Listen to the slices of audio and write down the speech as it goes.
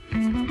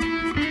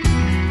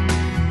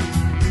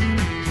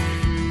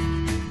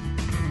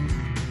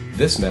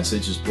This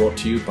message is brought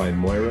to you by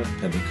Moira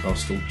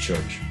Pentecostal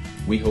Church.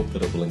 We hope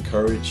that it will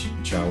encourage,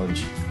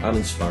 challenge, and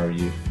inspire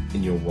you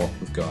in your walk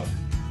with God.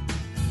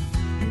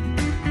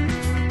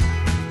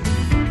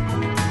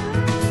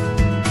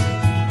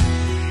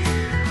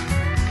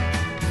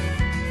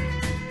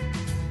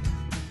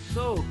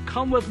 So,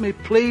 come with me,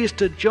 please,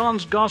 to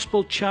John's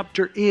Gospel,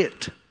 chapter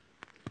 8.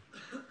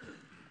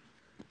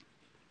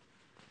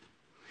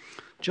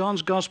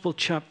 John's Gospel,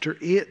 chapter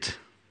 8.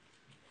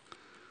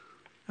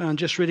 And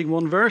just reading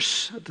one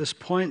verse at this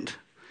point,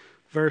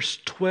 verse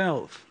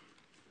 12.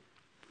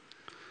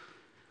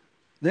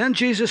 Then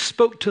Jesus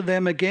spoke to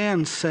them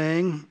again,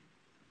 saying,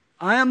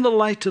 I am the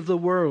light of the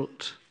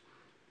world.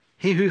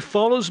 He who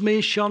follows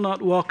me shall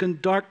not walk in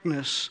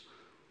darkness,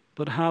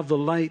 but have the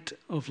light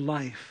of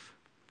life.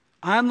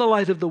 I am the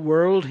light of the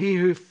world. He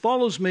who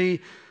follows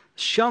me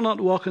shall not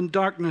walk in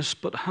darkness,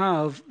 but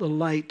have the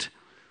light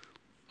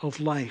of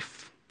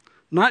life.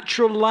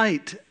 Natural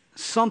light,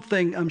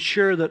 something I'm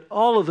sure that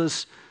all of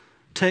us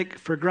take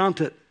for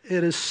granted.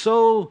 It is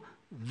so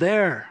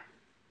there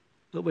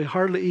that we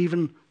hardly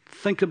even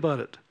think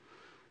about it.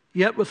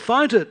 Yet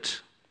without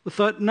it,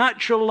 without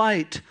natural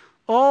light,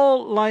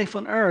 all life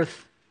on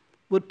earth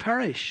would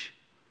perish.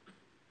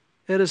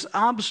 It is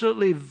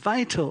absolutely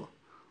vital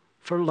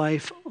for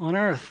life on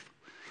earth.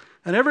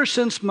 And ever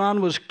since man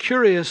was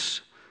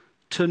curious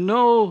to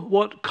know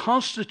what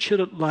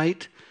constituted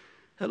light,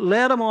 it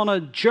led him on a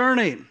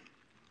journey,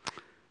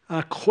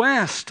 a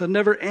quest, a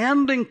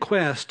never-ending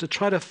quest to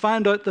try to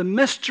find out the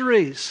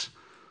mysteries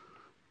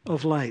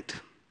of light.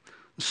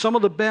 Some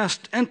of the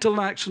best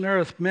intellects on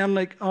earth, men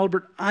like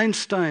Albert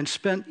Einstein,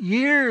 spent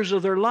years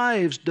of their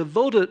lives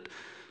devoted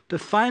to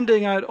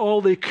finding out all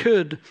they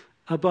could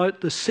about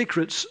the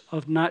secrets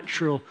of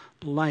natural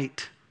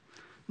light.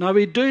 Now,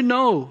 we do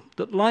know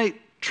that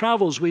light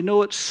travels. We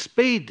know its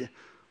speed,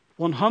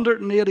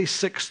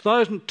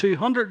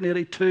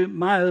 186,282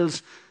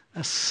 miles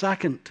a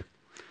second.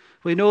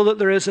 We know that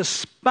there is a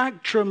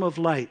spectrum of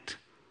light,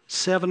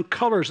 7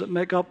 colors that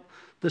make up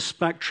the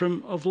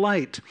spectrum of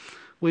light.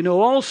 We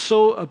know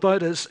also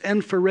about its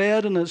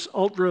infrared and its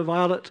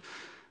ultraviolet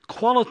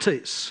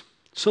qualities.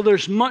 So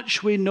there's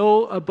much we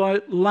know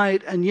about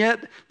light, and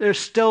yet there's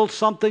still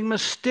something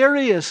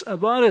mysterious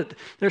about it.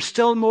 There's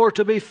still more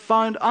to be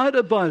found out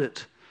about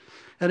it.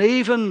 And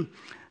even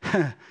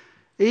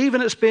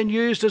it's being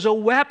used as a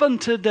weapon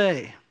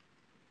today.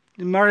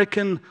 The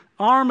American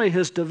Army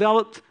has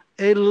developed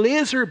a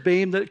laser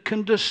beam that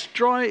can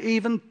destroy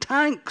even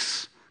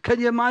tanks. Can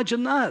you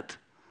imagine that?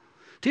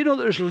 Do you know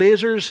there's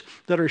lasers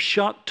that are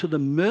shot to the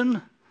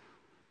moon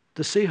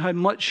to see how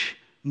much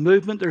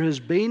movement there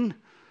has been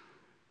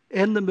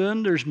in the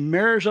moon? There's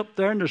mirrors up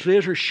there and there's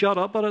lasers shot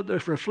up at it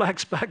that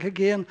reflects back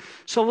again.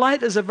 So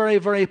light is a very,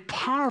 very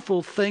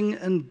powerful thing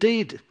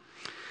indeed.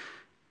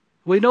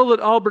 We know that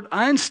Albert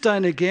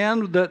Einstein,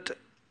 again, that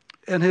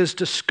in his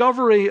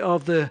discovery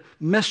of the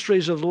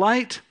mysteries of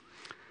light,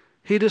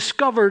 he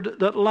discovered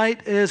that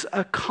light is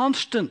a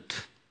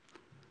constant,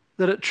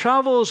 that it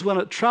travels, when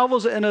it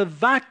travels in a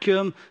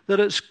vacuum, that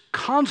it's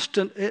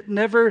constant, it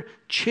never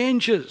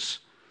changes.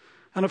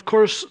 And of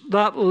course,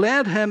 that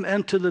led him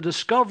into the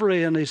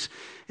discovery and his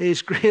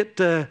great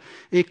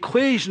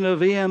equation of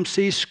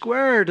EMC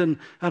squared, and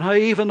how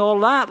even all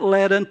that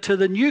led into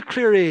the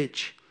nuclear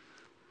age.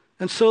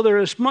 And so there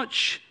is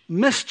much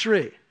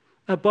mystery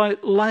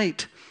about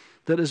light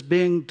that is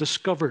being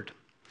discovered.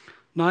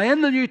 Now, in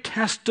the New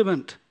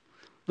Testament,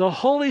 the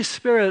Holy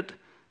Spirit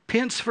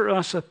paints for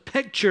us a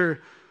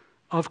picture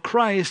of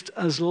Christ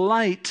as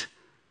light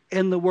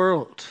in the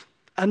world.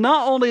 And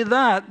not only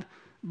that,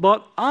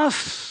 but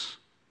us,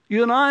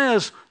 you and I,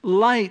 as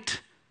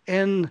light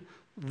in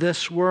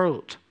this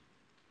world.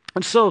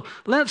 And so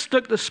let's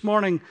look this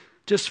morning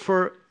just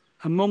for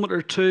a moment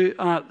or two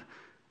at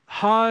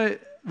how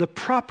the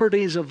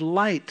properties of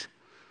light,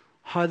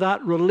 how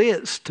that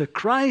relates to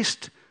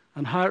Christ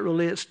and how it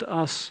relates to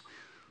us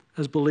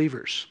as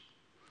believers.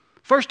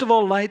 First of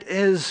all, light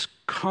is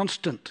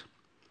constant.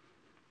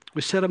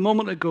 We said a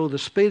moment ago, the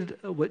speed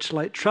at which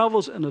light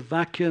travels in a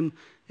vacuum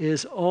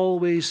is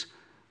always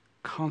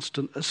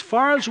constant. As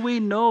far as we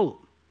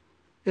know,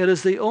 it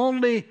is the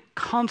only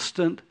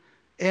constant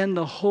in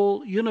the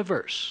whole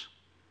universe.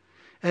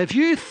 If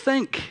you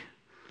think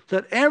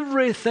that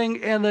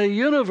everything in the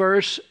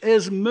universe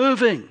is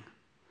moving,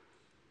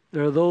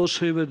 there are those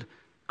who would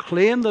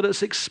claim that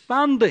it's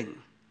expanding.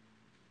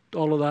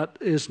 All of that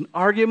is an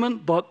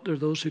argument, but there are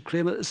those who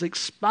claim that it's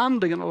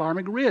expanding at an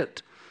alarming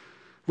rate.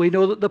 We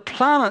know that the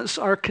planets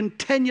are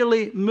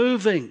continually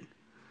moving.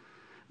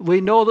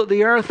 We know that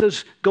the earth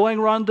is going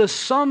around the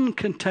sun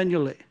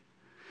continually.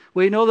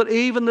 We know that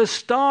even the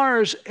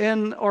stars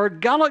in our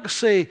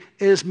galaxy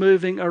is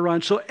moving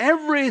around. So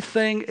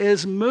everything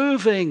is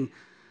moving,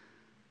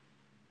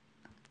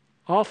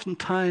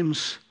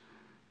 oftentimes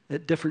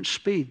at different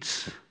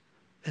speeds,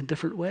 in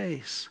different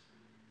ways.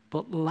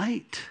 But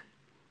light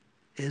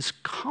is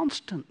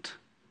constant.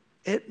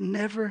 It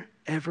never,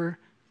 ever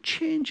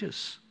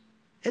changes.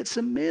 It's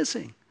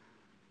amazing.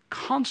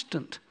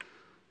 Constant.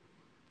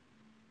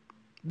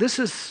 This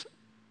is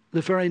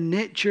the very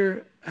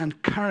nature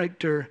and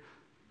character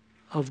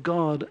of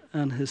God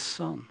and his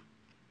Son.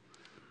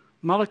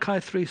 Malachi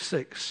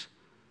 3:6,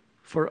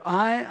 for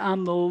I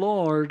am the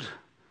Lord,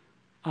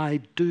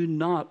 I do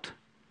not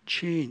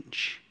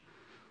change.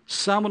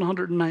 Psalm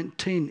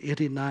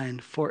 119:89,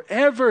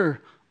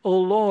 forever, O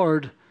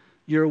Lord,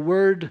 your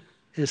word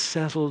is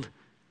settled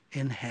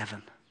in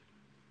heaven.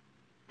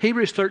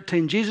 Hebrews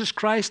 13, Jesus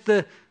Christ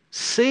the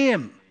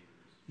same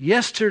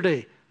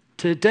yesterday,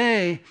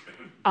 today,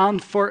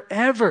 and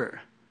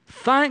forever.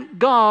 Thank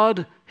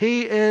God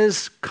he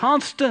is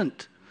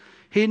constant.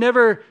 He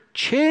never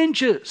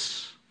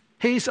changes.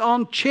 He's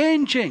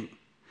unchanging.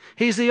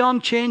 He's the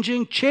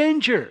unchanging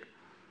changer.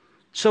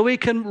 So we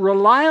can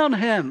rely on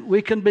him.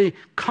 We can be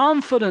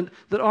confident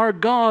that our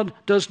God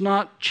does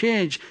not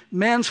change.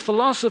 Men's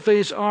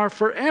philosophies are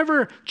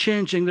forever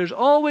changing. There's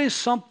always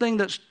something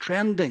that's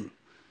trending.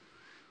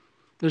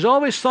 There's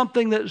always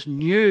something that's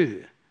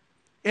new.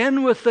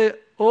 In with the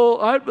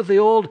old, out with the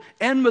old,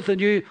 in with the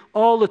new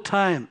all the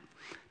time.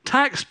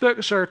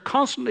 Textbooks are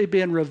constantly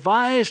being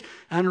revised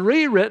and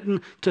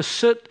rewritten to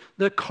suit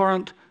the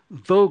current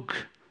vogue.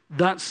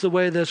 That's the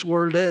way this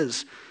world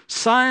is.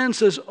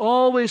 Science is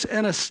always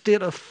in a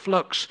state of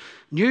flux.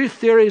 New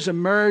theories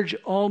emerge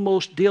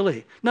almost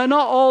daily. Now,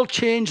 not all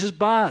change is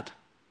bad.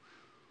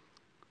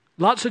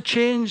 Lots of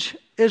change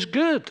is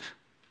good.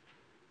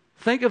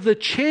 Think of the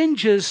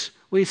changes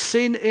we've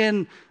seen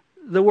in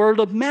the world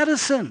of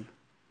medicine.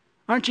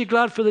 Aren't you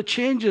glad for the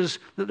changes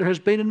that there has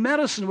been in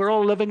medicine? We're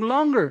all living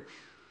longer.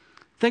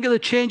 Think of the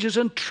changes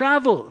in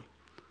travel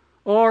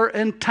or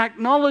in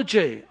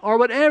technology or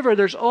whatever.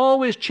 There's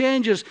always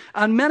changes,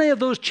 and many of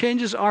those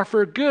changes are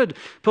for good.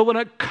 But when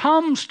it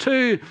comes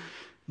to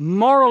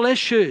moral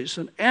issues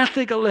and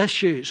ethical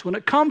issues, when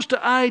it comes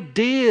to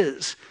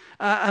ideas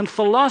and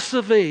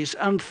philosophies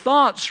and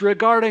thoughts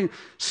regarding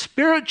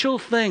spiritual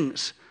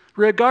things,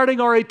 regarding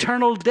our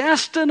eternal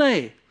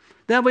destiny,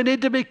 then we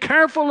need to be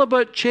careful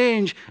about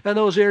change in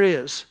those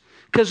areas.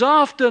 Because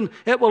often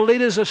it will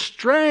lead us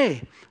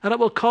astray, and it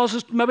will cause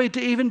us maybe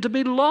to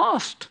be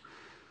lost.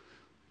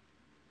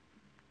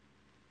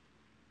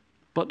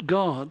 But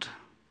God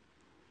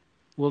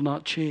will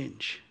not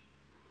change.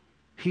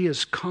 He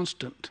is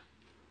constant.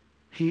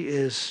 He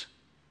is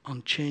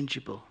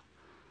unchangeable.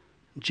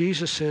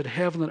 Jesus said,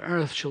 heaven and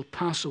earth shall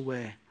pass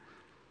away,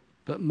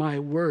 but my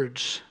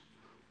words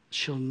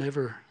shall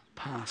never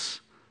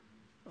pass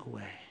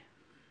away.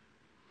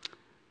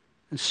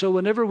 And so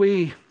whenever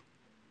we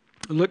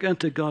look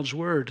into God's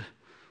word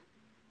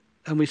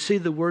and we see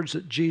the words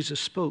that Jesus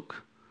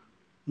spoke,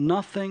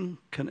 nothing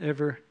can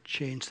ever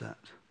change that.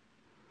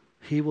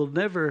 He will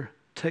never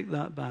take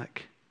that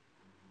back.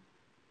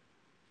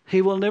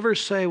 He will never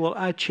say, well,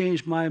 I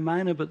changed my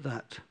mind about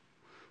that.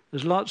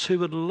 There's lots who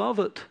would love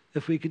it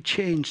if we could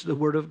change the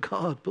word of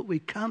God, but we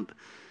can't.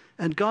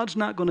 And God's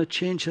not going to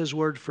change his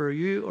word for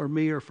you or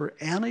me or for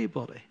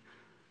anybody.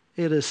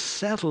 It is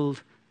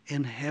settled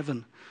in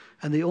heaven.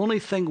 And the only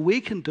thing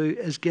we can do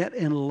is get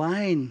in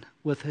line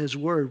with his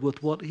word,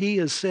 with what he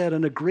has said,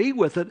 and agree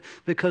with it,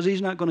 because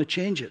he's not going to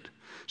change it.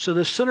 So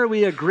the sooner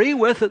we agree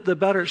with it, the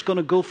better it's going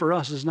to go for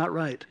us. Isn't that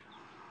right?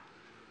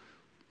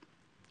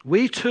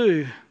 We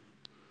too,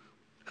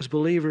 as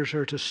believers,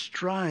 are to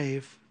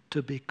strive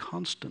to be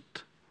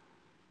constant,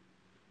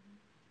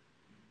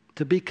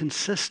 to be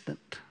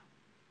consistent,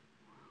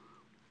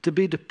 to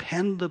be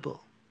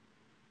dependable,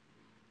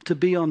 to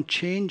be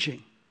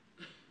unchanging.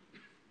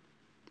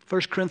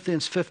 1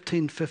 Corinthians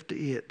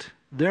 15:58.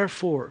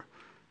 Therefore,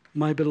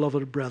 my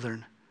beloved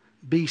brethren,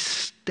 be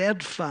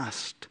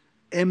steadfast,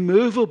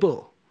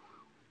 immovable,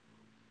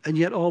 and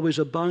yet always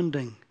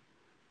abounding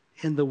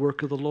in the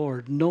work of the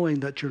Lord,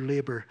 knowing that your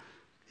labor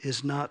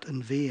is not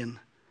in vain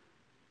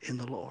in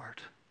the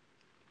Lord.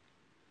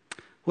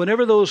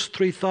 Whenever those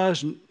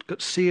 3,000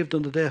 got saved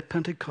on the day of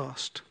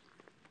Pentecost,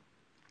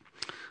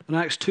 in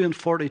Acts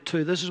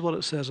 2:42, this is what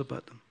it says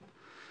about them.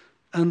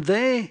 And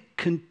they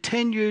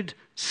continued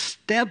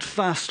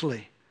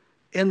steadfastly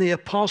in the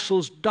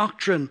apostles'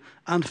 doctrine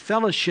and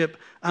fellowship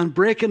and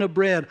breaking of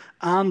bread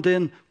and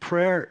in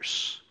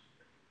prayers.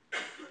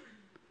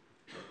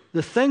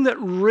 The thing that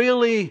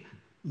really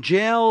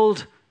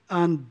gelled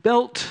and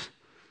built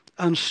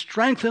and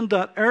strengthened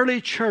that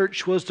early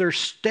church was their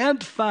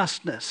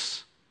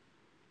steadfastness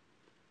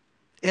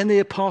in the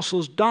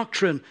apostles'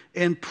 doctrine,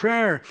 in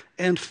prayer,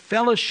 in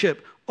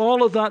fellowship,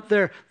 all of that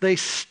there. They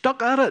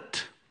stuck at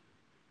it.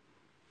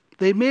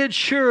 They made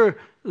sure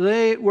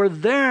they were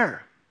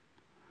there.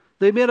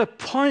 They made a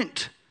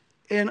point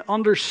in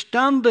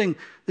understanding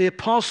the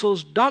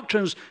apostles'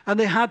 doctrines, and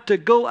they had to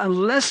go and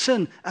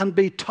listen and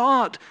be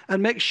taught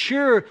and make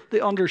sure they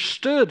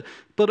understood.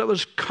 But it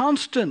was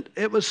constant.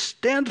 It was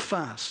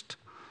steadfast.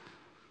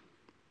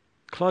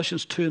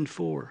 Colossians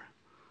 2:4.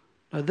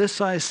 Now this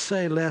I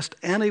say, lest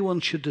anyone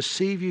should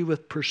deceive you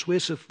with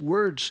persuasive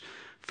words.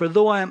 For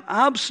though I am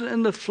absent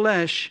in the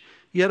flesh,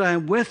 yet I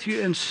am with you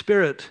in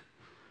spirit,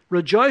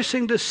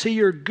 rejoicing to see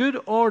your good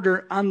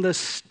order and the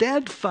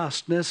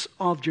steadfastness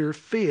of your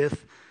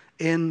faith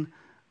in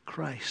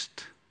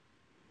Christ.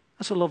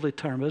 That's a lovely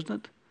term, isn't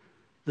it?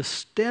 the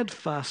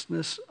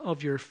steadfastness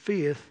of your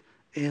faith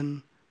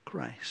in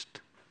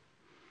Christ.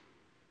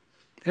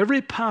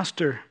 Every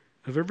pastor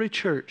of every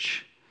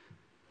church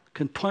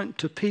can point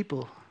to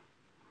people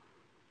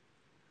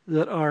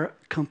that are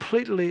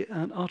completely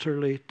and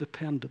utterly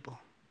dependable.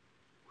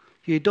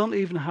 You don't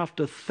even have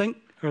to think,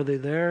 are they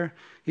there?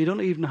 You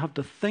don't even have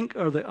to think,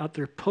 are they at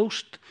their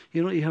post?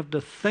 You don't even have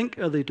to think,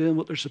 are they doing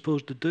what they're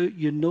supposed to do?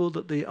 You know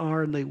that they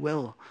are and they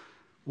will.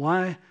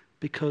 Why?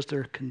 Because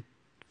they're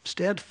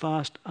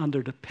steadfast and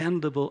they're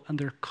dependable and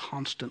they're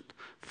constant.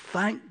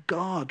 Thank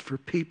God for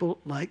people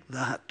like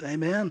that.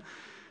 Amen.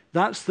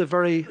 That's the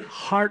very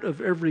heart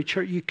of every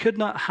church. You could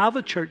not have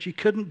a church. You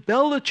couldn't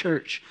build a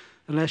church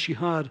unless you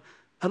had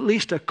at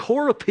least a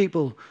core of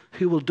people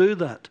who will do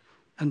that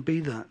and be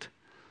that.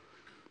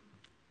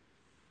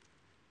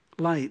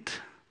 Light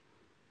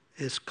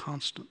is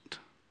constant.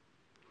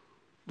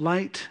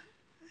 Light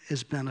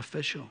is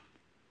beneficial.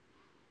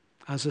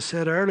 As I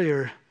said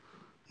earlier,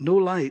 no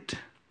light,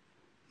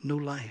 no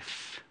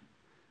life.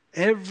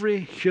 Every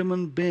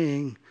human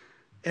being,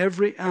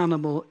 every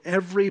animal,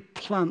 every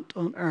plant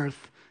on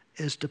earth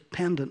is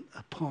dependent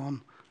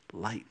upon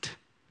light.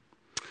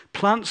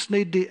 Plants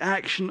need the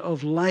action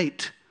of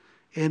light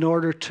in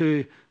order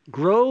to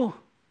grow.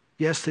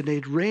 Yes, they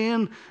need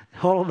rain,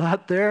 all of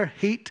that there,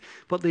 heat,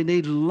 but they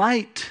need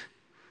light.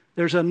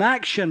 There's an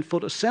action,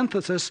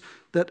 photosynthesis,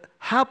 that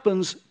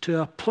happens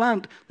to a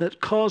plant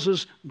that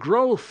causes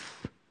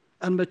growth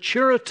and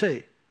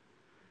maturity,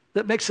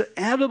 that makes it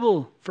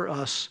edible for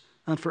us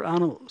and for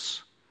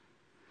animals.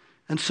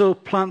 And so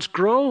plants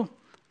grow,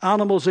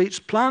 animals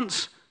eat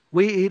plants,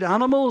 we eat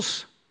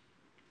animals.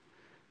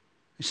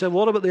 You said,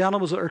 what about the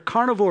animals that are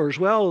carnivores?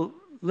 Well,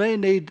 they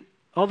need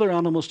other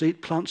animals to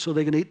eat plants so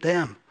they can eat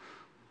them.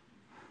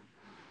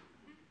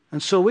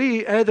 And so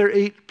we either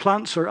eat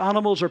plants or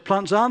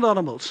plants and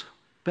animals.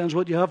 Depends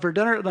what you have for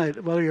dinner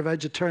tonight, whether you're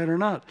vegetarian or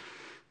not.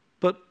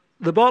 But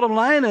the bottom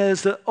line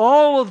is that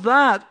all of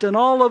that and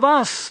all of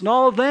us and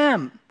all of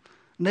them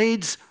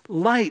needs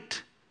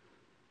light.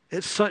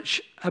 It's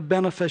such a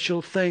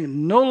beneficial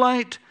thing. No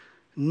light,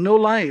 no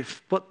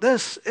life. But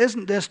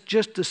isn't this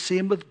just the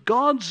same with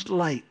God's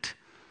light?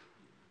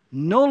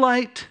 No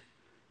light,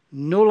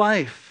 no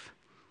life.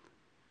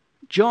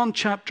 John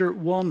chapter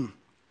 1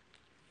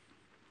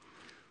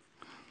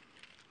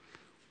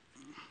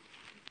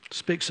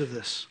 speaks of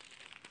this.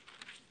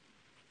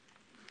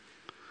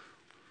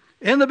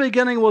 In the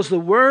beginning was the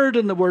Word,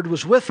 and the Word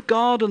was with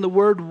God, and the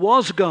Word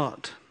was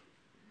God.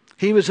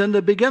 He was in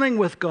the beginning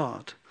with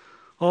God.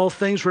 All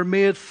things were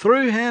made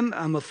through him,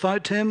 and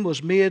without him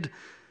nothing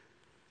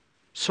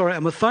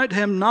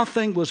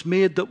was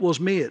made that was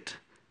made.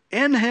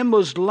 In him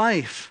was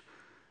life,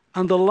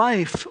 and the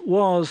life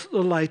was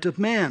the light of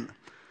men.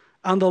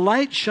 And the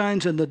light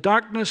shines in the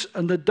darkness,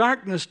 and the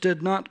darkness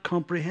did not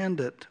comprehend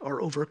it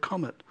or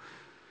overcome it.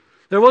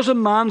 There was a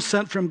man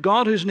sent from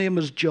God whose name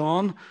was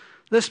John.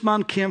 This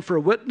man came for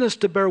a witness,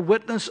 to bear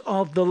witness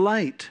of the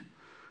light,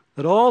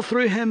 that all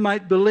through him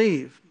might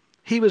believe.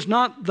 He was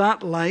not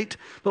that light,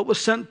 but was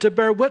sent to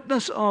bear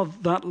witness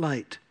of that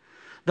light.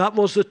 That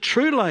was the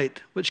true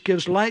light, which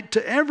gives light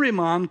to every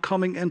man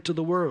coming into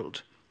the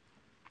world.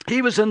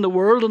 He was in the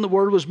world, and the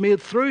world was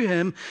made through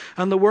him,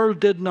 and the world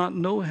did not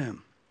know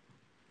him.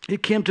 He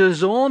came to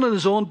his own, and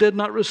his own did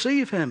not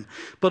receive him.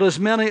 But as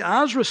many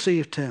as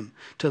received him,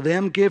 to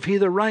them gave he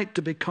the right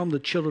to become the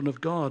children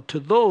of God, to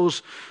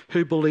those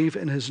who believe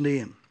in his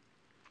name,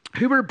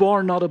 who were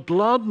born not of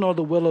blood, nor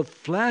the will of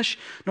flesh,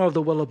 nor of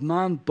the will of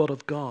man, but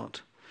of God.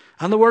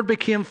 And the Word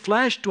became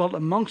flesh, dwelt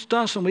amongst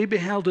us, and we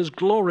beheld his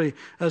glory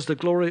as the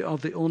glory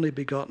of the only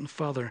begotten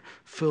Father,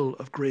 full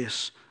of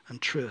grace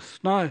and truth.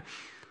 Now,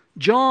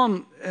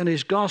 John in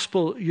his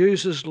gospel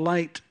uses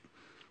light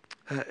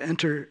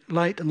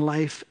and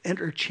life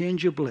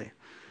interchangeably.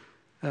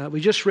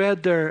 We just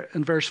read there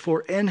in verse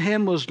 4, in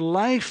him was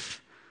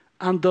life,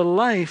 and the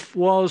life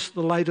was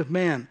the light of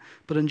men.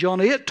 But in John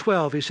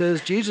 8:12, he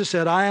says, Jesus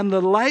said, I am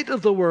the light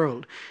of the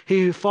world.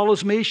 He who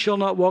follows me shall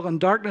not walk in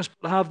darkness,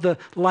 but have the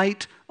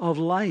light of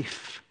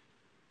life.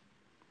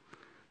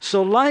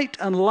 So light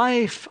and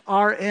life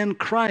are in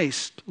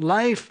Christ.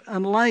 Life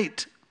and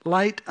light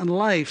and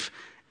life.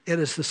 It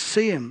is the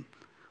same.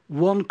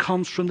 One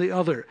comes from the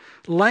other.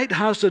 Light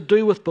has to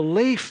do with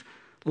belief.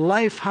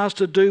 Life has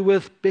to do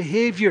with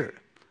behavior.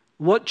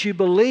 What you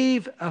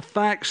believe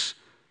affects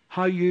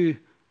how you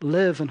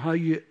live and how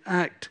you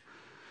act.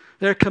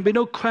 There can be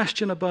no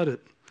question about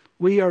it.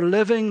 We are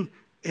living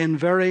in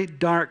very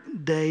dark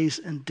days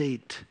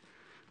indeed.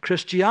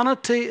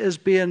 Christianity is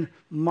being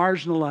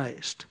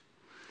marginalized.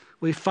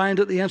 We find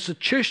that the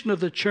institution of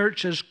the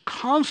church is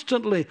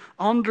constantly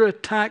under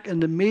attack in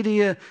the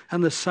media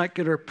and the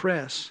secular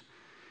press.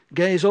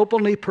 Gays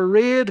openly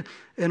parade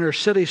in our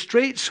city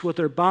streets with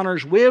their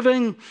banners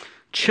waving.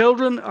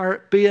 Children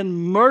are being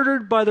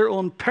murdered by their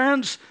own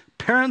parents.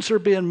 Parents are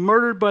being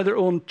murdered by their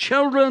own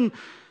children.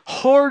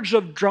 Hordes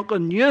of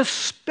drunken youth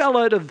spill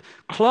out of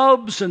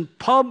clubs and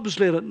pubs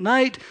late at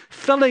night,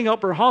 filling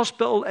up our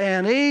hospital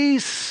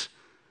A&Es.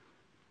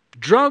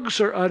 Drugs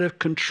are out of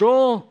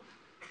control.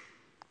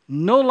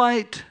 No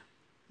light,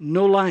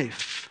 no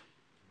life.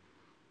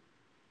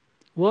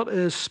 What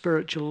is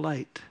spiritual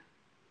light?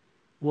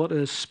 What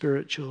is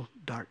spiritual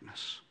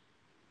darkness?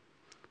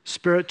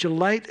 Spiritual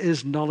light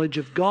is knowledge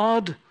of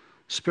God.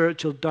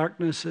 Spiritual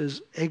darkness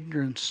is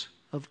ignorance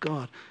of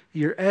God.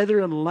 You're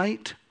either in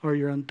light or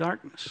you're in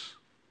darkness.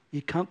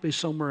 You can't be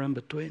somewhere in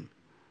between.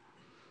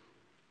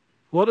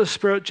 What is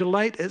spiritual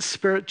light? It's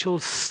spiritual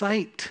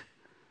sight.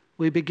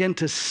 We begin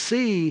to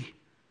see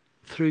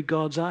through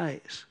God's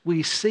eyes.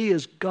 We see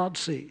as God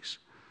sees.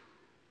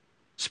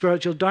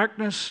 Spiritual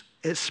darkness,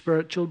 it's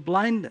spiritual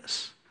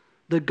blindness.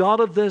 The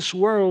God of this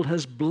world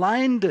has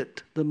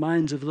blinded the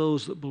minds of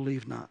those that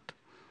believe not.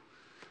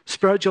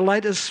 Spiritual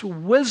light is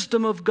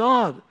wisdom of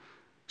God.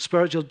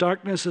 Spiritual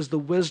darkness is the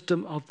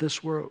wisdom of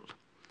this world.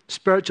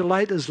 Spiritual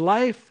light is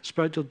life.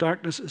 Spiritual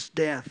darkness is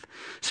death.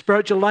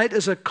 Spiritual light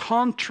is a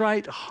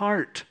contrite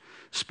heart.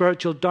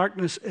 Spiritual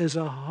darkness is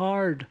a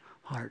hard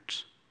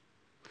heart.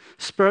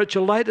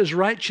 Spiritual light is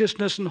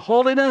righteousness and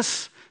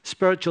holiness.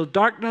 Spiritual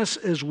darkness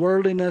is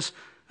worldliness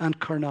and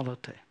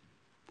carnality.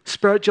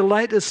 Spiritual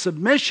light is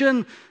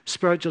submission.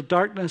 Spiritual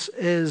darkness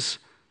is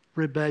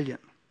rebellion.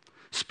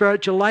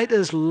 Spiritual light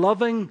is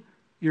loving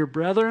your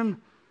brethren.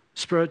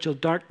 Spiritual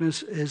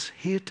darkness is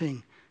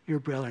hating your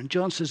brethren.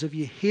 John says, if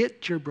you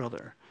hate your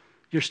brother,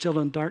 you're still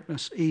in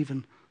darkness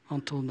even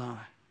until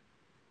now.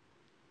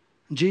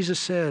 And Jesus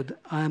said,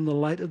 I am the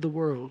light of the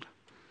world.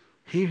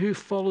 He who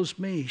follows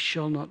me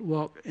shall not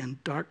walk in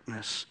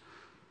darkness,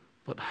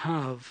 but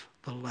have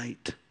the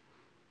light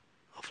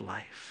of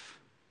life.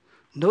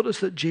 Notice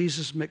that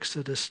Jesus makes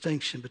the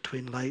distinction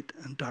between light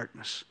and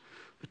darkness,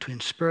 between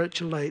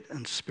spiritual light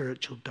and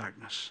spiritual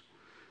darkness.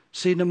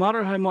 See, no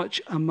matter how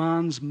much a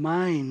man's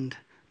mind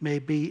may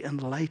be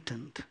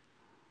enlightened,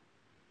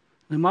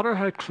 no matter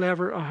how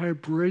clever or how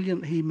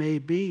brilliant he may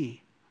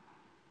be,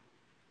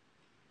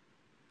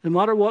 no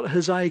matter what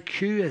his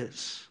IQ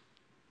is,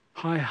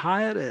 how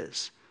high it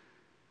is,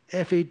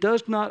 if he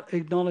does not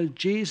acknowledge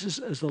Jesus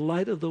as the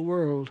light of the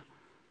world,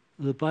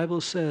 the Bible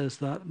says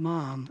that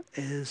man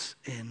is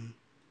in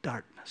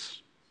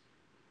darkness.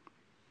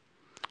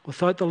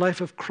 Without the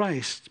life of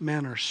Christ,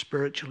 men are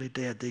spiritually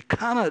dead. They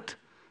cannot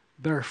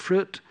bear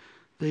fruit.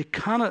 They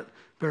cannot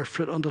bear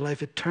fruit unto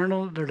life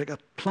eternal. They're like a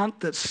plant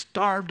that's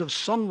starved of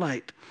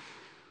sunlight.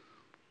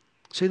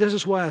 See, this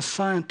is why a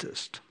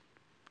scientist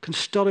can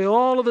study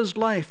all of his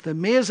life the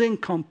amazing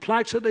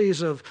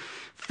complexities of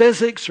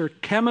physics or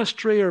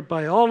chemistry or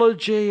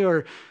biology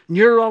or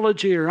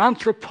neurology or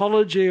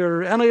anthropology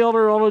or any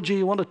other ology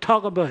you want to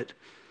talk about.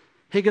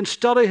 He can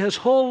study his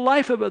whole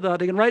life about that.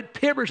 He can write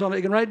papers on it.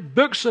 He can write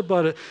books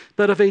about it.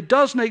 But if he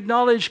doesn't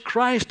acknowledge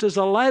Christ as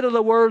the light of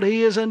the world,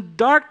 he is in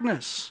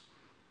darkness.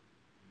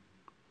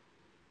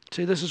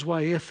 See, this is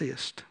why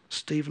atheist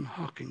Stephen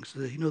Hawking,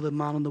 the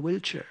man in the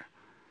wheelchair,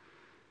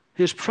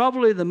 he's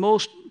probably the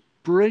most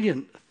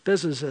brilliant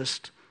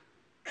physicist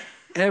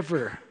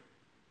ever.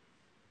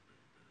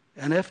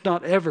 And if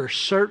not ever,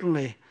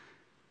 certainly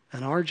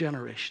in our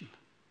generation.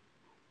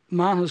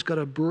 Man has got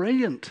a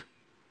brilliant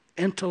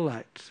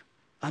intellect,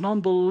 an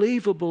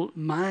unbelievable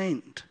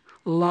mind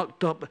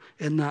locked up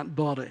in that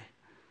body.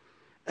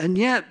 And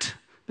yet,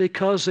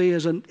 because he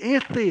is an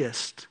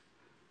atheist,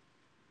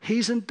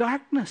 he's in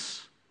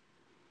darkness.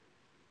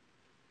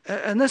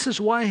 And this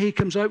is why he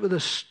comes out with the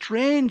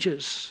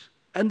strangest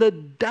and the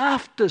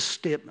daftest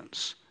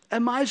statements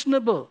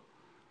imaginable.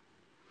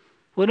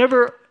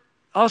 Whenever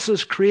us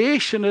as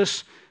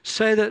creationists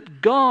say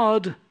that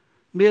God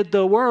made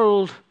the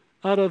world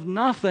out of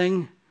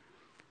nothing,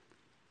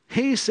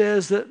 he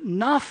says that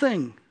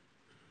nothing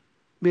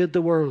made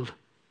the world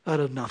out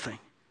of nothing.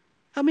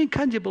 I mean,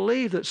 can you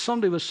believe that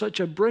somebody with such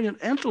a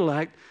brilliant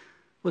intellect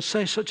would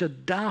say such a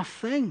daft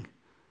thing?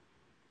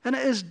 And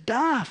it is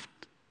daft.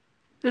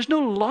 There's no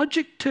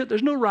logic to it.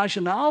 There's no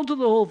rationale to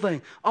the whole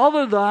thing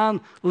other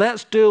than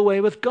let's do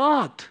away with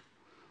God.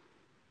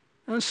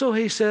 And so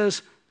he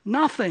says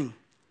nothing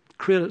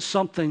created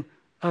something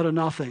out of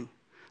nothing.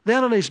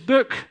 Then in his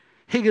book,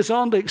 he goes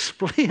on to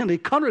explain, he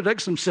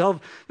contradicts himself,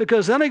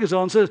 because then he goes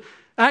on and says,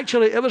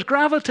 actually, it was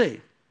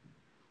gravity.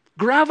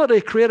 Gravity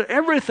created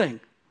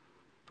everything.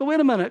 But wait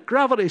a minute,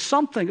 gravity is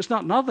something. It's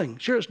not nothing.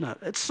 Sure it's not.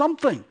 It's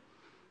something.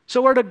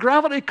 So where did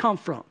gravity come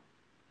from?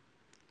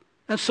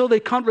 And so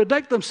they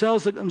contradict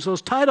themselves, get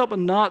themselves tied up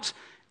in knots,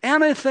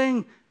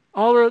 anything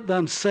other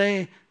than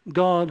say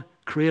God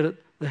created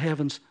the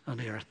heavens and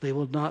the earth. They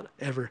will not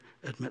ever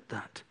admit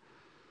that.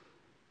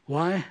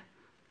 Why?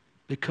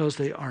 Because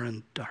they are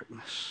in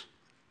darkness.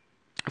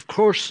 Of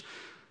course,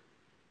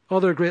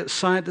 other great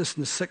scientists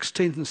in the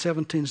 16th and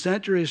 17th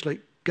centuries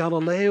like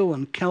Galileo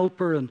and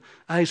Kepler and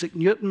Isaac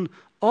Newton,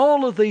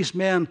 all of these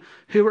men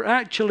who were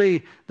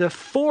actually the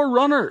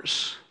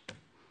forerunners,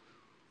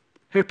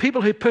 who are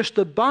people who pushed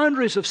the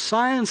boundaries of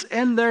science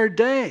in their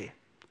day,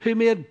 who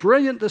made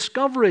brilliant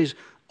discoveries,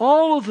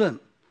 all of them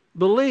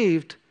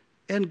believed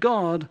in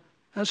God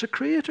as a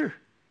creator.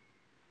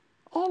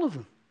 All of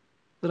them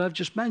that I've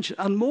just mentioned,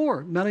 and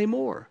more, many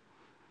more.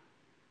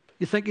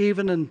 You think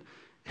even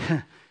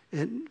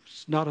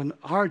it's not in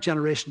our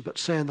generation, but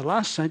say in the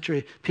last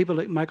century, people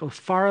like Michael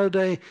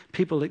Faraday,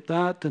 people like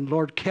that, and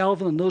Lord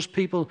Kelvin, and those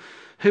people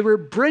who were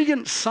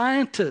brilliant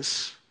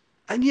scientists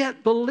and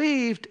yet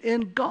believed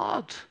in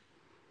God.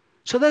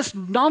 So this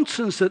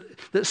nonsense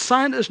that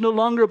scientists no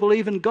longer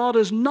believe in God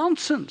is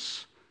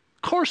nonsense.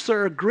 Of course,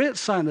 there are great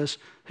scientists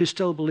who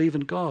still believe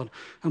in God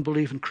and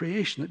believe in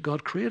creation, that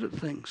God created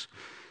things.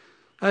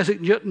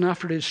 Isaac Newton,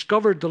 after he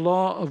discovered the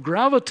law of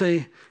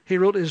gravity, he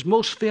wrote his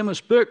most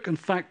famous book, in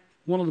fact,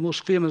 one of the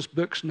most famous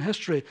books in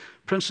history,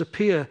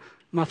 Principia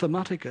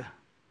Mathematica.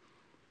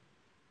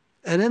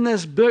 And in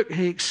this book,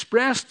 he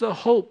expressed the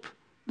hope.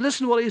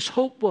 Listen to what his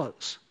hope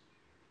was.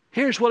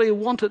 Here's what he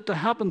wanted to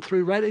happen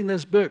through writing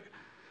this book.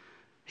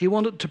 He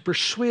wanted to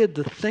persuade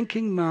the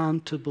thinking man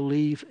to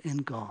believe in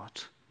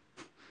God.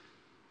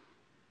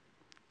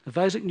 If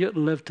Isaac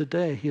Newton lived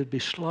today, he would be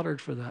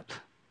slaughtered for that.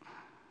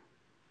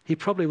 He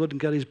probably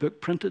wouldn't get his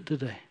book printed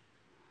today.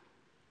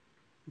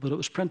 But it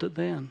was printed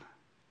then.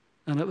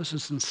 And it was a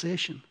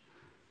sensation.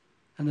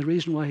 And the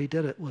reason why he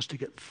did it was to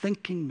get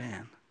thinking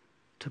men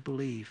to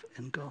believe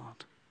in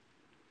God.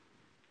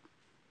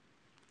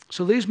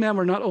 So these men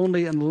were not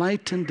only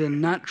enlightened in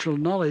natural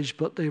knowledge,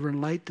 but they were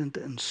enlightened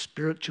in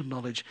spiritual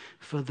knowledge,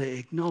 for they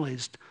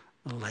acknowledged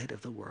the light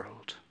of the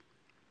world.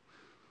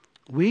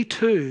 We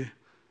too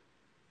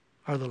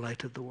are the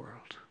light of the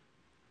world.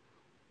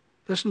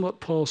 Listen to what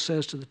Paul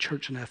says to the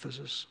church in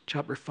Ephesus,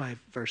 chapter 5,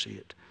 verse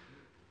 8.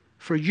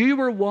 For you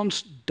were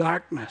once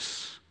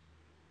darkness,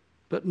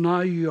 but now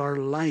you are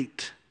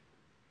light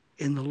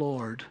in the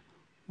Lord.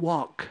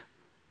 Walk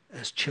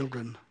as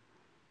children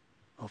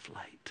of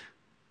light.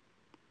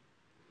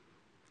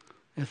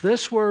 If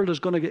this world is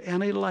going to get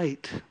any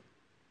light,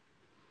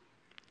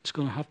 it's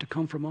going to have to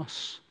come from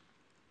us.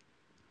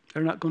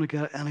 They're not going to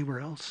get it anywhere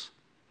else.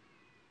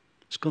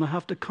 It's going to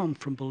have to come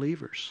from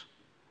believers.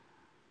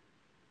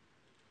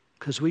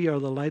 Because we are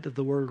the light of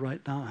the world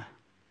right now.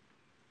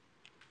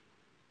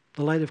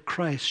 The light of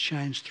Christ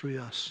shines through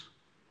us.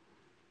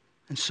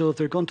 And so if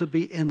they're going to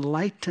be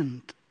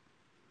enlightened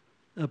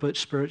about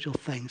spiritual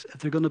things,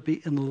 if they're going to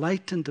be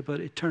enlightened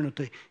about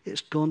eternity,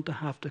 it's going to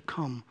have to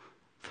come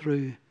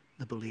through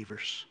the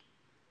believers.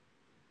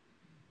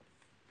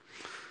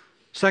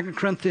 2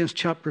 Corinthians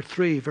chapter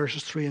 3,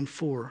 verses 3 and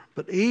 4.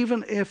 But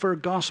even if our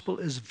gospel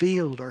is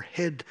veiled or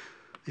hid,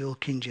 the old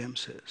King James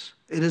says,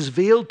 it is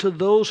veiled to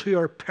those who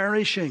are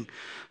perishing,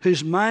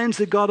 whose minds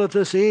the God of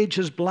this age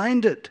has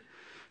blinded,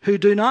 who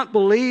do not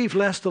believe,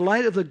 lest the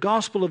light of the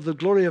gospel of the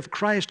glory of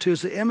Christ, who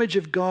is the image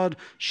of God,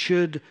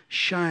 should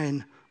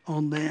shine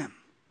on them.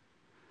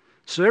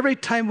 So every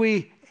time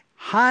we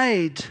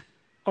hide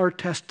our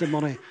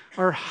testimony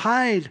or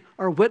hide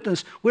our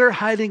witness, we're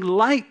hiding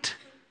light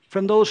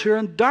from those who are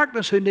in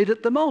darkness, who need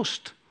it the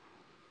most.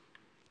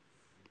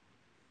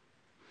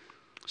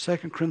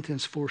 2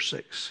 Corinthians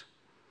 4:6.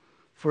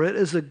 For it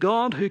is the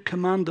God who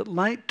commanded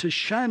light to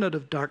shine out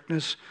of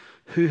darkness,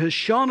 who has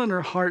shone in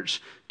our hearts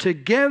to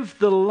give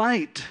the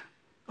light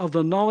of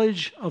the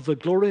knowledge of the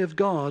glory of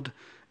God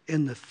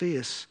in the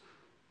face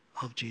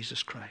of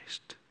Jesus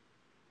Christ.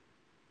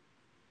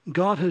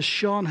 God has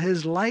shone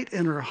his light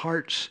in our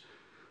hearts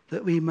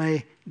that we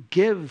may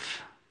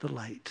give the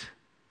light.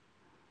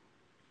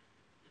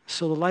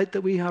 So the light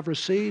that we have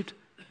received,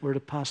 we're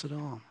to pass it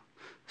on.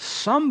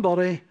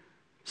 Somebody,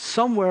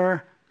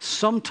 somewhere,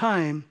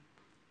 sometime,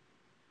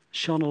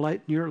 shone a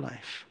light in your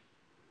life.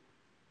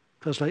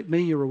 Because like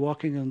me, you were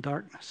walking in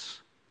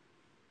darkness.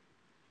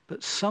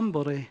 But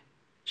somebody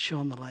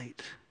shone the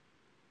light.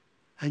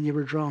 And you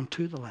were drawn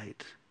to the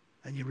light.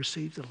 And you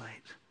received the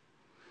light.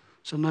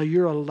 So now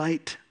you're a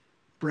light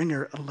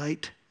bringer, a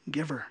light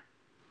giver.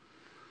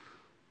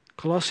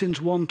 Colossians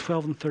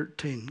 1:12 and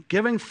 13.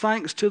 Giving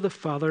thanks to the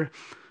Father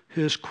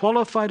who has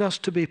qualified us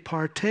to be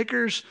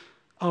partakers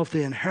of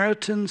the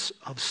inheritance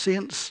of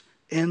saints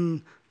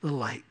in the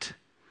light.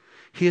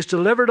 He has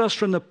delivered us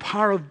from the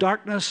power of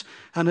darkness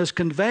and has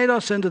conveyed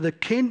us into the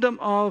kingdom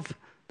of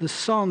the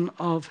Son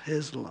of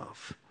his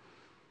love.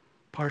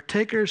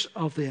 Partakers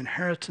of the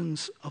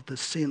inheritance of the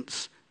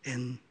saints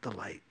in the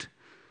light.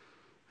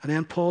 And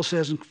then Paul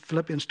says in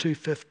Philippians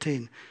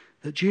 2:15,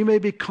 that you may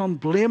become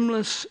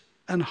blameless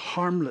and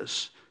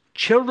harmless,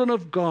 children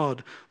of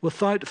God,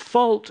 without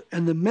fault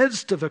in the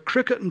midst of a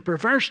crooked and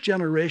perverse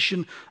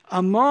generation,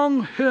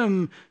 among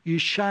whom you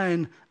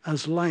shine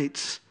as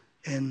lights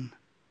in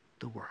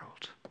the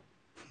world.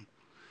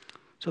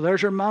 So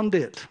there's our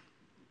mandate.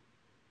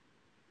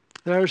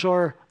 There's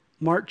our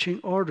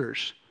marching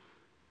orders.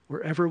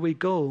 Wherever we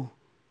go,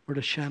 we're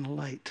to shine a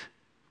light.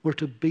 We're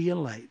to be a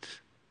light.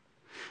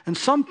 And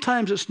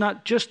sometimes it's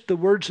not just the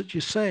words that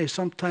you say.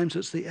 Sometimes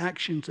it's the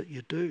actions that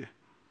you do.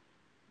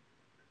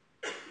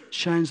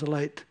 Shines the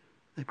light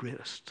the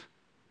greatest.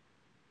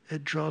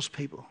 It draws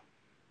people.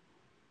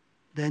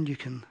 Then you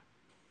can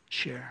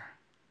share.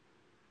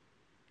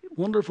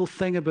 Wonderful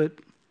thing about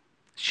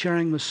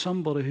sharing with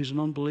somebody who's an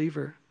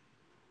unbeliever,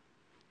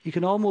 you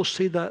can almost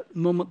see that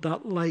moment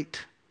that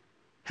light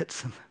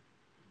hits them.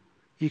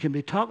 You can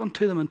be talking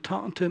to them,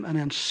 and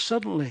then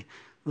suddenly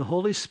the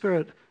Holy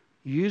Spirit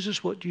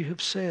uses what you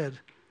have said,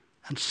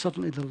 and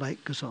suddenly the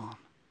light goes on.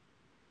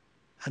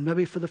 And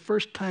maybe for the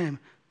first time,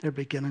 they're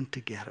beginning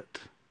to get it.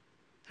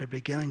 They're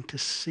beginning to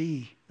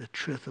see the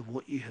truth of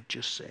what you have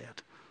just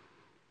said.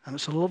 And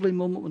it's a lovely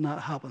moment when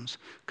that happens,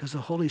 because the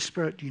Holy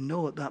Spirit, you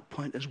know at that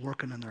point, is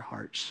working in their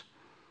hearts.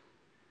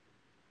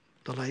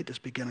 The light is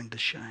beginning to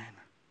shine.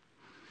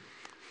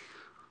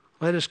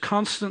 Light is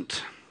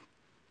constant.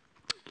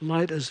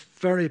 Light is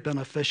very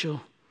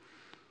beneficial.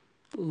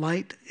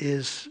 Light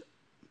is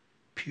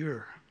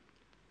pure.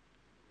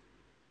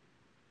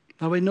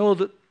 Now we know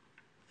that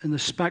in the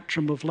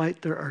spectrum of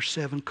light there are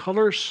 7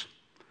 colors.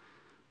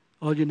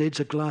 All you need is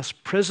a glass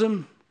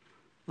prism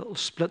that will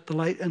split the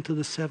light into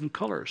the 7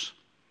 colors.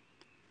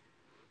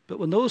 But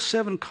when those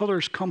 7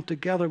 colors come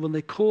together, when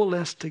they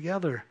coalesce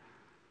together,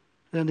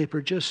 then they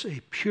produce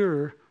a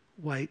pure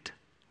white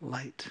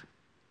light.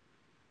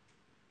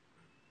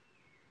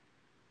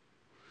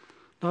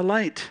 Now,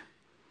 light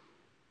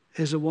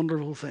is a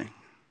wonderful thing.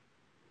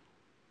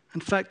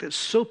 In fact, it's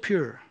so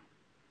pure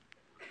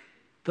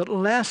that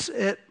unless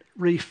it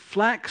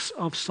reflects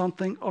of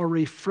something or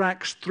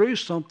refracts through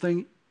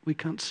something, we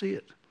can't see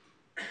it.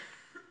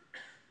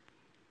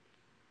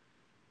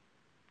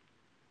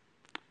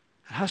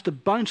 It has to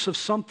bounce off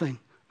something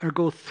or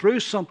go through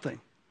something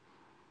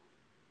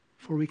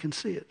before we can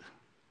see it.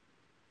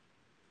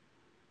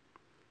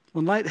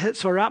 When light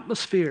hits our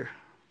atmosphere,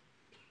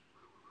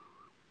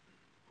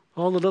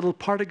 all the little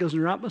particles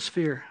in our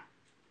atmosphere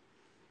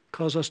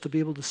cause us to be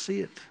able to see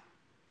it.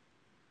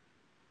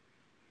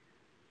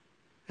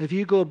 If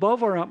you go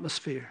above our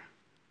atmosphere,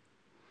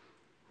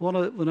 when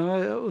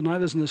I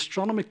was in the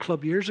astronomy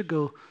club years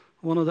ago,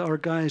 one of our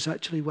guys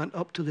actually went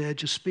up to the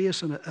edge of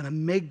space in a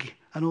MiG,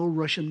 an old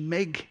Russian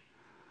MiG.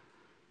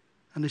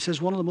 And he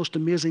says one of the most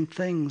amazing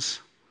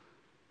things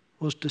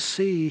was to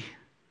see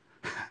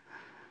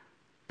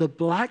the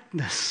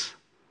blackness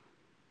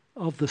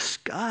of the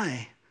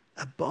sky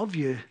above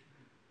you,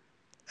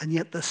 and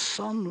yet the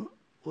sun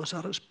was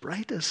at its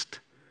brightest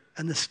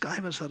and the sky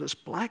was at its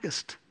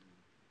blackest.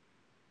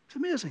 It's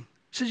amazing.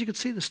 He says you could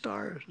see the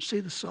stars and see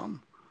the sun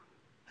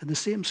in the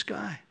same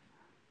sky,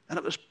 and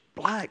it was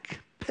black,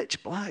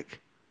 pitch black.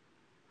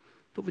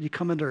 But when you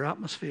come into our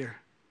atmosphere,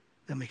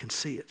 then we can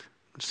see it.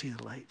 We can see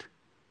the light.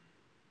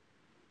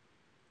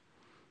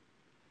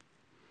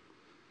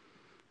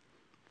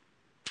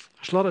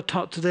 There's a lot of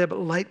talk today about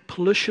light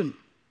pollution.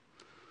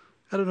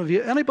 I don't know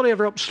if anybody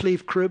ever up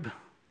Slieve Crib?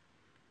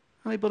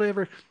 Anybody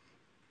ever?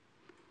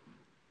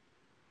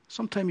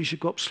 Sometime you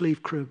should go up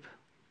Slieve Crib.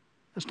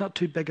 It's not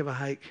too big of a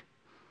hike.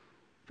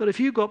 But if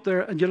you go up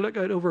there and you look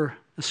out over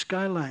the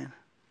skyline,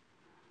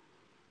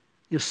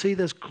 you'll see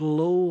this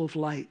glow of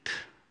light.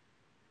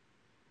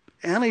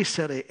 Any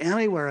city,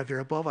 anywhere, if you're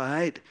above a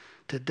height,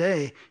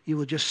 today you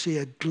will just see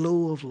a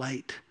glow of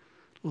light,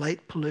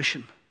 light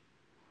pollution.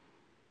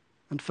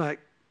 In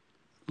fact,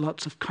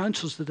 lots of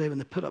councils today, when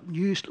they put up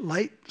new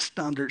light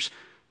standards,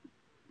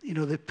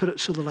 they put it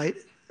so the light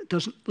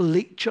doesn't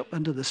leach up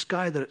into the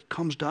sky, that it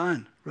comes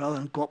down rather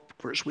than go up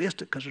where it's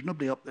wasted, because there's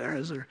nobody up there,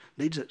 is there?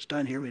 Needs it. It's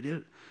down here we do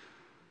it.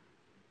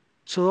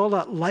 So all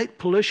that light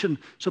pollution.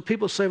 So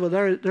people say, well,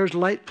 there's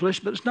light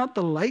pollution, but it's not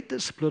the light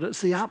that's polluted,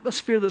 it's the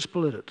atmosphere that's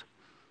polluted.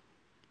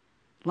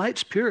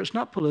 Light's pure, it's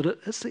not polluted,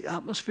 it's the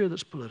atmosphere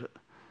that's polluted.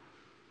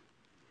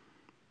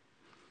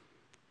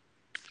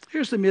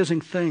 Here's the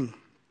amazing thing.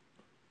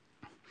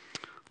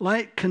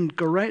 Light can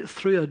go right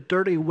through a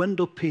dirty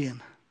window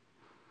pane,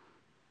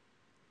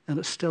 and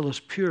it's still as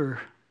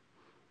pure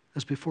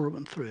as before it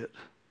went through it.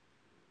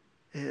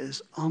 It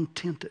is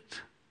untainted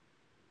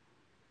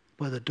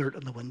by the dirt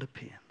on the window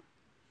pane.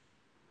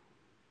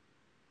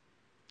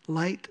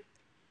 Light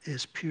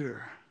is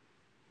pure,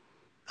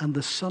 and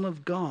the Son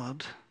of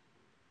God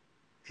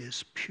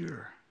is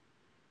pure.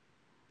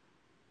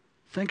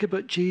 Think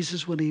about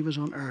Jesus when he was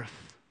on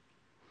earth.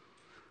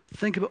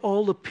 Think about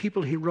all the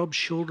people he rubbed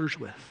shoulders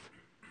with.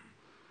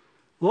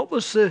 What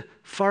was the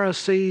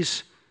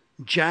Pharisees'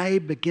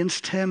 jibe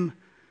against him?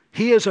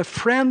 He is a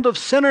friend of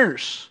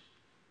sinners.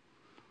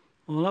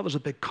 Well, that was a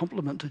big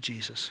compliment to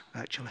Jesus,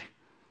 actually.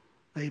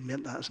 They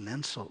meant that as an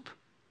insult.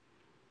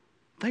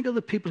 Think of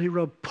the people he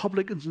rubbed,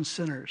 publicans and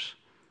sinners.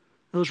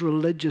 Those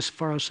religious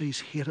Pharisees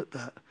hated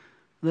that.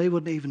 They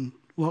wouldn't even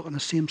walk on the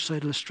same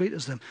side of the street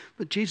as them.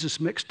 But Jesus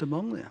mixed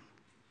among them.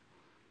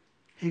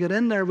 He got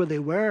in there where they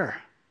were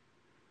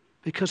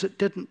because it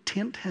didn't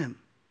taint him.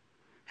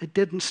 It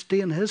didn't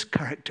stain his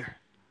character.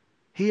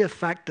 He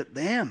affected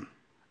them.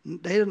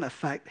 They didn't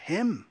affect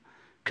him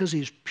because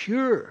he's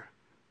pure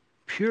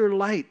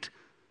light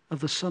of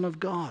the Son of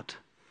God.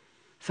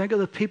 Think of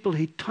the people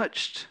he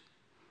touched,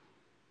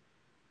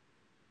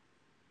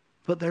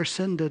 but their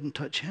sin didn't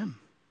touch him,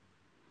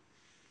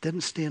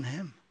 didn't stain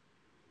him.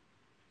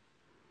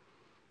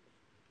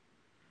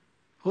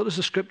 What does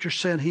the scripture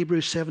say in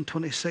Hebrews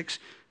 7:26?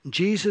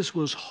 Jesus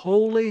was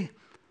holy,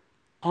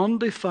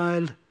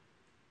 undefiled,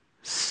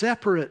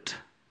 separate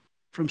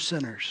from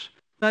sinners.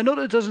 Now note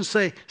it doesn't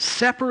say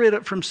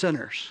separated from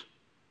sinners.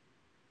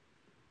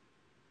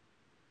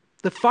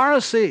 The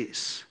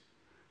Pharisees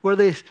were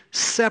they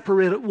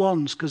separated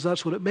ones, because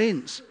that's what it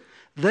means.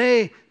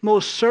 They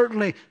most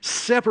certainly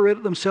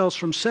separated themselves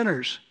from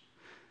sinners.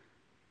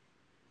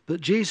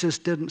 But Jesus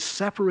didn't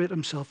separate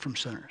himself from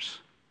sinners.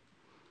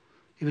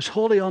 He was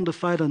wholly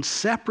undefiled and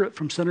separate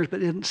from sinners,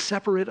 but he didn't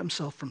separate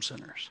himself from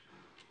sinners.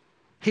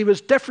 He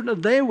was different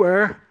than they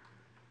were,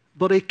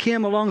 but he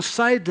came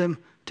alongside them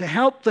to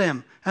help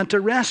them and to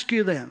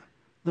rescue them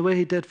the way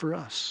he did for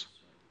us.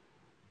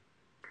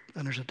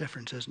 And there's a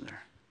difference, isn't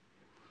there?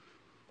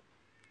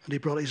 And he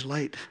brought his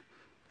light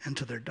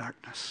into their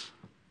darkness.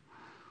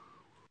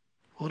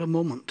 What a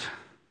moment.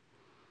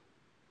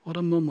 What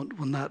a moment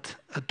when that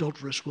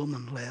adulterous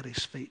woman lay at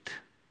his feet,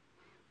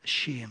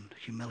 ashamed,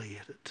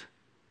 humiliated,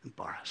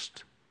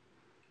 embarrassed.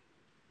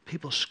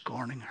 People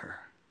scorning her,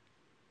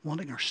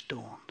 wanting her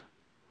stoned.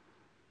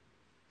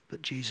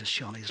 But Jesus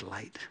shone his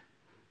light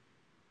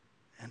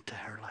into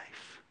her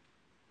life.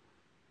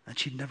 And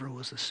she never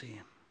was the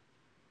same.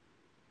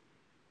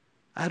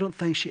 I don't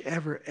think she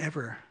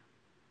ever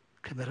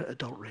committed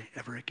adultery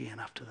ever again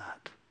after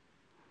that.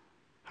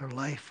 Her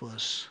life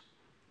was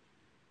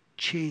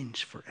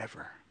changed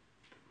forever.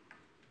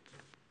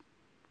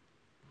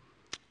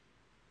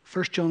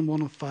 1 John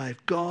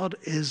 1:5, God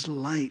is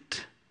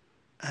light,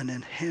 and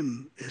in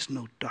him is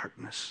no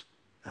darkness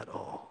at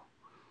all.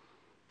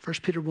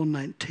 1 Peter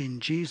 1:19,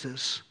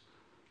 Jesus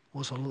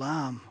was a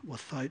lamb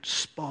without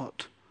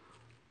spot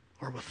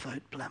or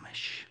without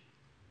blemish.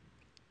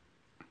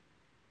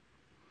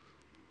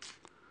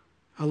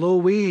 Although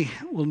we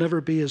will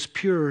never be as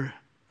pure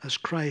as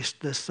Christ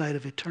this side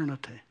of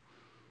eternity,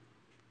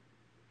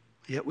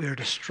 yet we are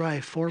to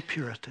strive for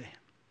purity.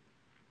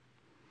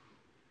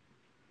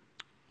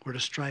 We're to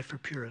strive for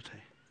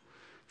purity.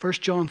 1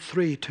 John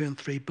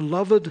 3:2-3,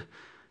 Beloved,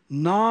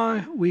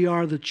 now we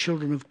are the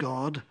children of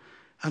God,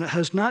 and it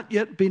has not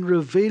yet been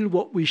revealed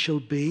what we shall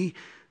be,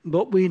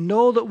 but we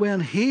know that when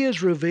he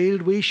is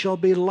revealed, we shall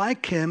be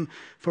like him,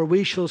 for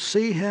we shall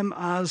see him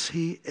as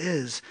he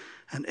is.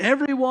 And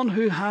everyone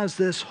who has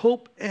this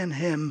hope in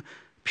him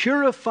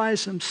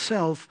purifies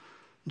himself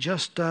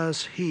just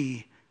as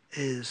he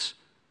is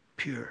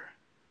pure.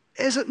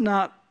 Is it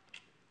not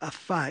a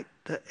fact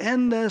that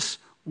in this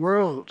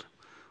world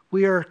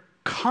we are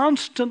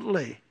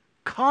constantly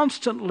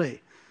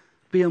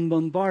being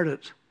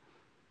bombarded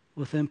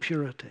with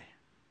impurity?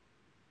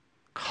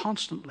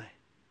 Constantly.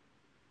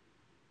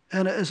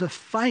 And it is a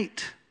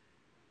fight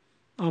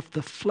of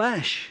the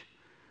flesh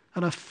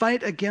and a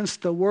fight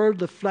against the world,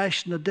 the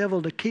flesh, and the devil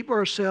to keep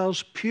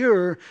ourselves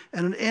pure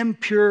in an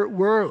impure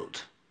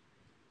world.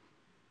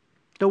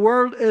 The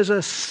world is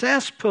a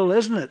cesspool,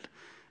 isn't it?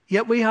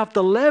 Yet we have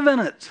to live in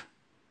it.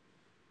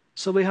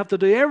 So we have to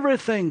do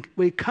everything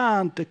we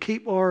can to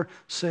keep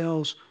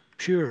ourselves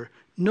pure.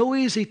 No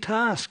easy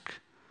task.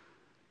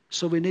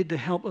 So we need the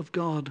help of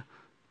God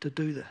to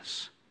do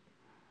this.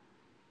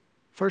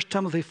 1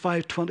 Timothy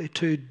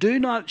 5:22, Do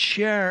not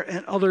share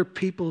in other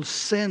people's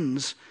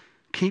sins.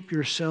 Keep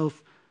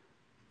yourself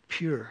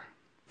pure.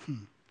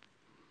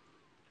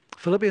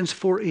 Philippians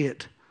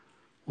 4:8,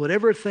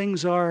 Whatever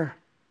things are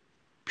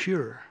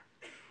pure,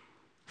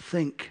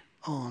 think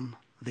on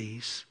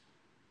these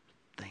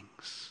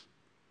things.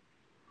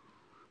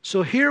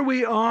 So here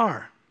we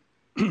are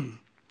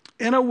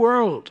in a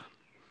world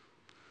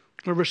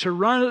where we're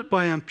surrounded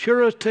by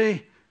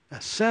impurity,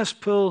 a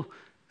cesspool,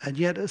 and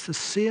yet it's the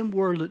same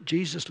world that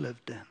Jesus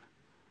lived in.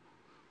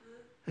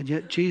 And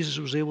yet Jesus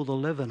was able to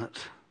live in it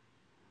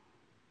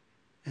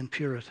in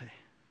purity.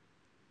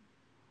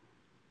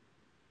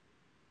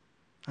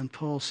 And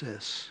Paul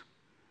says,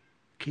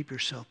 keep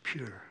yourself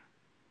pure.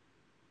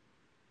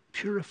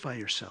 Purify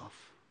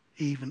yourself,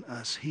 even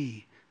as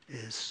he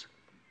is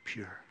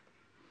pure.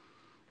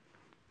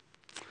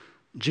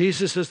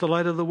 Jesus is the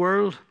light of the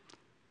world.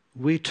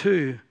 We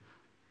too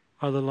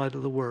are the light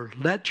of the world.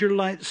 Let your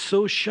light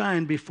so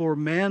shine before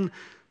men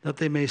that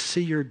they may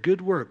see your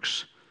good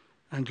works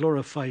and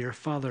glorify your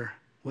Father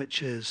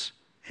which is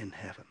in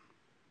heaven.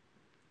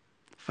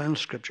 Final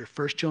scripture,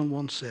 1 John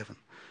 1:7.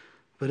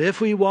 But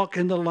if we walk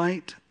in the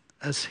light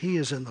as he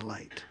is in the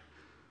light,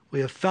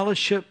 we have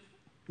fellowship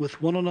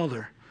with one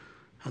another,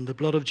 and the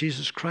blood of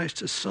Jesus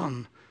Christ, his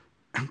Son,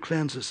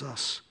 cleanses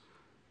us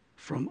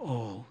from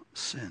all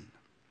sin.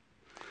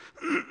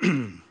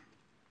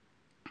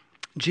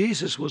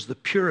 Jesus was the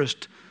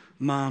purest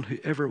man who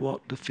ever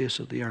walked the face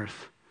of the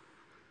earth.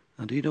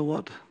 And you know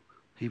what?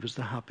 He was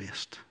the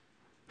happiest.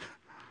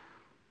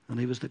 And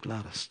he was the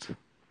gladdest.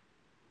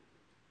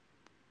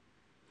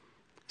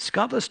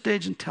 Scotland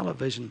stage and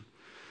television.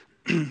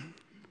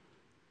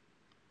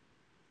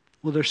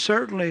 Well, there's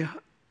certainly,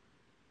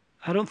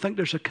 I don't think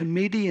there's a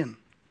comedian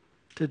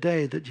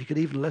today that you could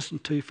even listen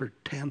to for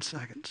 10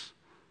 seconds.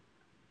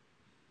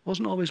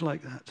 Wasn't always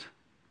like that.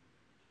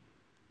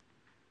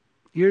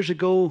 Years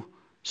ago,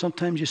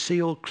 sometimes you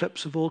see old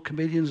clips of old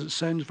comedians. It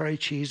sounds very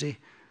cheesy,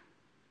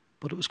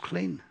 but it was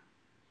clean,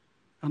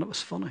 and it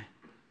was funny,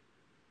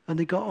 and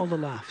they got all the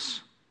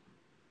laughs.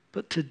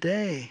 But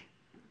today,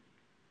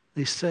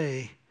 they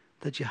say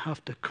that you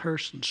have to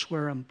curse and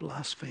swear and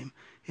blaspheme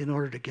in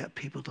order to get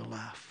people to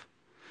laugh.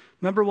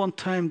 Remember one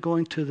time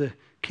going to the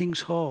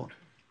King's Hall.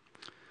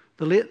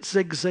 The late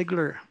Zig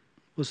Ziglar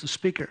was the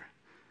speaker.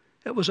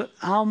 It was an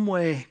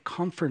Amway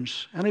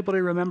conference. Anybody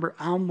remember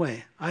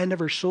Amway? I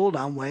never sold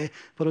Amway,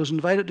 but I was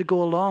invited to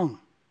go along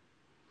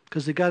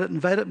because the guy that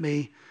invited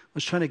me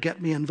was trying to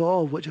get me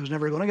involved, which I was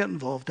never going to get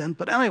involved in.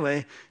 But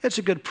anyway, it's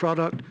a good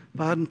product,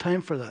 but I hadn't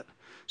time for that.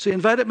 So he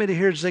invited me to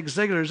hear Zig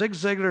Ziglar. Zig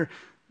Ziglar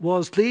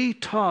was the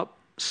top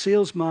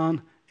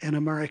salesman in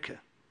America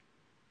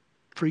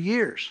for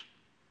years.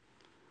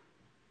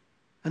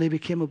 And he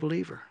became a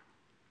believer.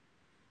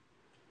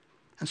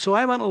 And so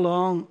I went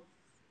along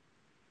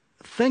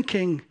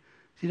thinking,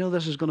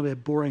 this is going to be a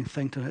boring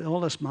thing tonight. All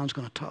this man's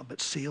going to talk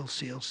about sales.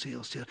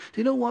 Do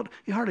you know what?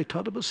 He hardly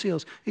talked about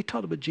sales. He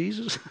talked about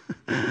Jesus.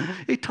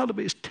 He talked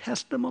about his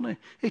testimony.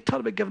 He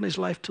talked about giving his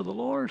life to the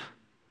Lord.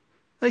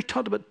 He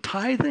talked about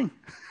tithing.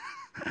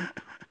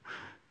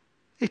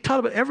 He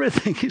talked about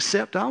everything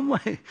except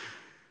Amway.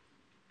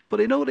 But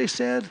you know what he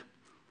said?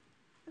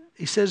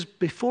 He says,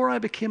 before I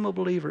became a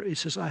believer, he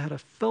says, I had a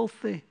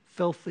filthy,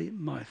 filthy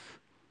mouth.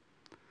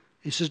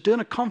 He says, doing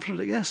a conference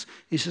like this,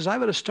 he says, I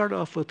would have started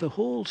off with a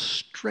whole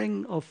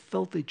string of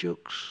filthy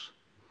jokes.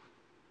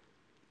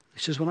 He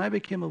says, when I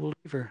became a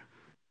believer,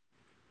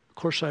 of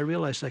course I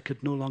realized I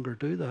could no longer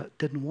do that,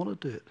 didn't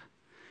want to do it.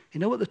 You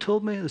know what they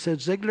told me? They said,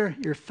 Ziglar,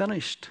 you're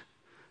finished.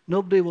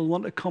 Nobody will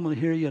want to come and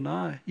hear you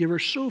now. You were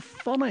so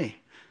funny.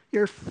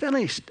 You're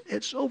finished.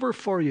 It's over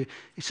for you.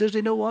 He says,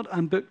 you know what?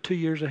 I'm booked 2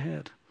 years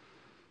ahead.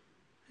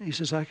 He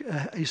says,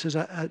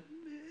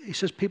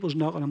 people's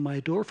knocking on my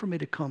door for me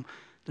to come.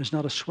 There's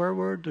not a swear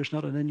word. There's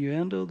not an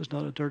innuendo. There's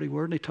not a dirty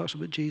word. And he talks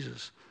about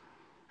Jesus.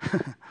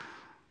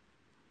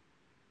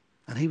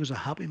 And he was a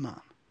happy man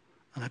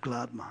and a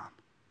glad man.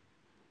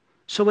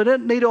 So we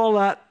didn't need all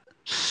that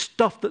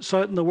stuff that's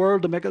out in the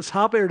world to make us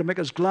happy or to make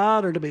us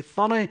glad or to be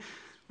funny.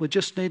 We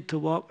just need to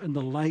walk in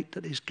the light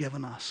that he's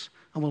given us.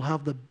 And we'll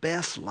have the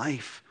best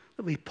life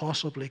that we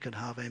possibly could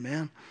have.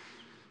 Amen.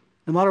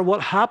 No matter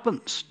what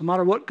happens, no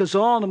matter what goes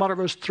on, no matter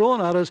what's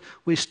thrown at us,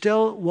 we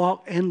still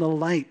walk in the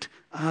light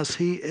as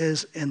he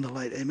is in the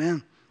light.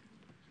 Amen.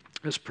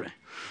 Let's pray.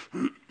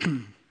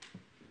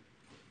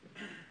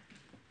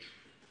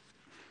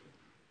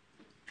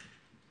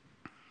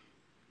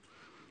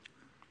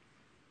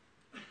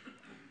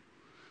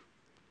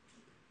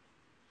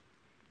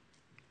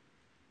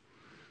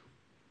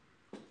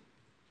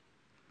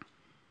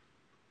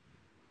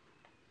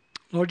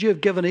 Lord, you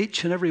have given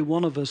each and every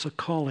one of us a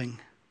calling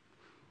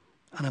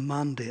and a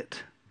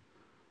mandate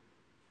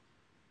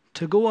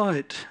to go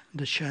out and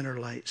to shine our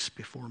lights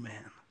before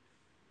men.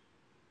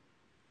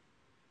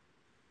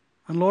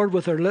 And Lord,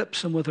 with our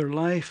lips and with our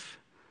life,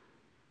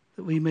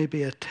 that we may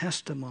be a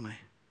testimony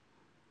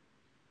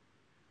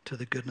to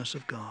the goodness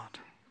of God.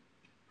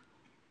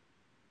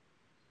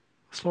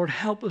 So Lord,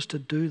 help us to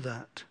do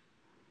that,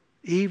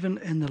 even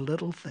in the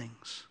little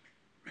things,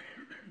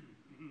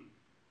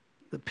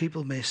 that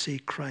people may see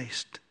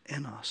Christ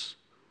in us.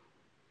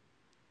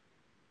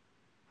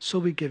 So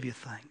we give you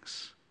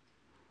thanks.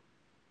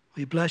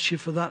 We bless you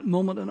for that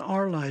moment in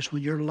our lives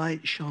when your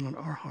light shone on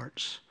our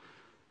hearts.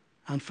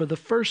 And for the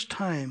first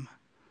time,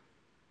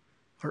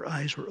 our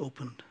eyes were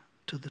opened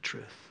to the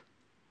truth.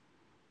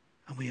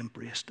 And we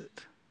embraced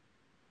it.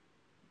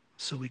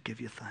 So we give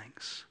you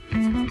thanks.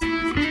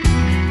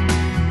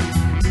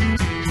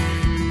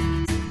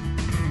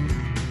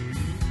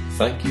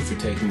 Thank you for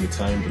taking the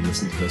time to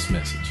listen to this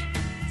message.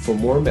 For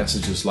more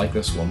messages like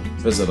this one,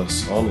 visit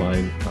us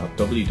online at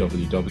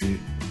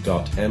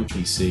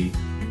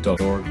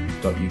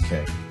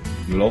www.mpc.org.uk.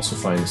 You will also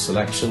find a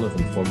selection of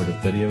informative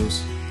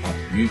videos at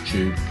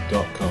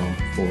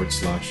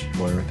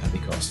youtube.com/Moira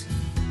Pentecostal.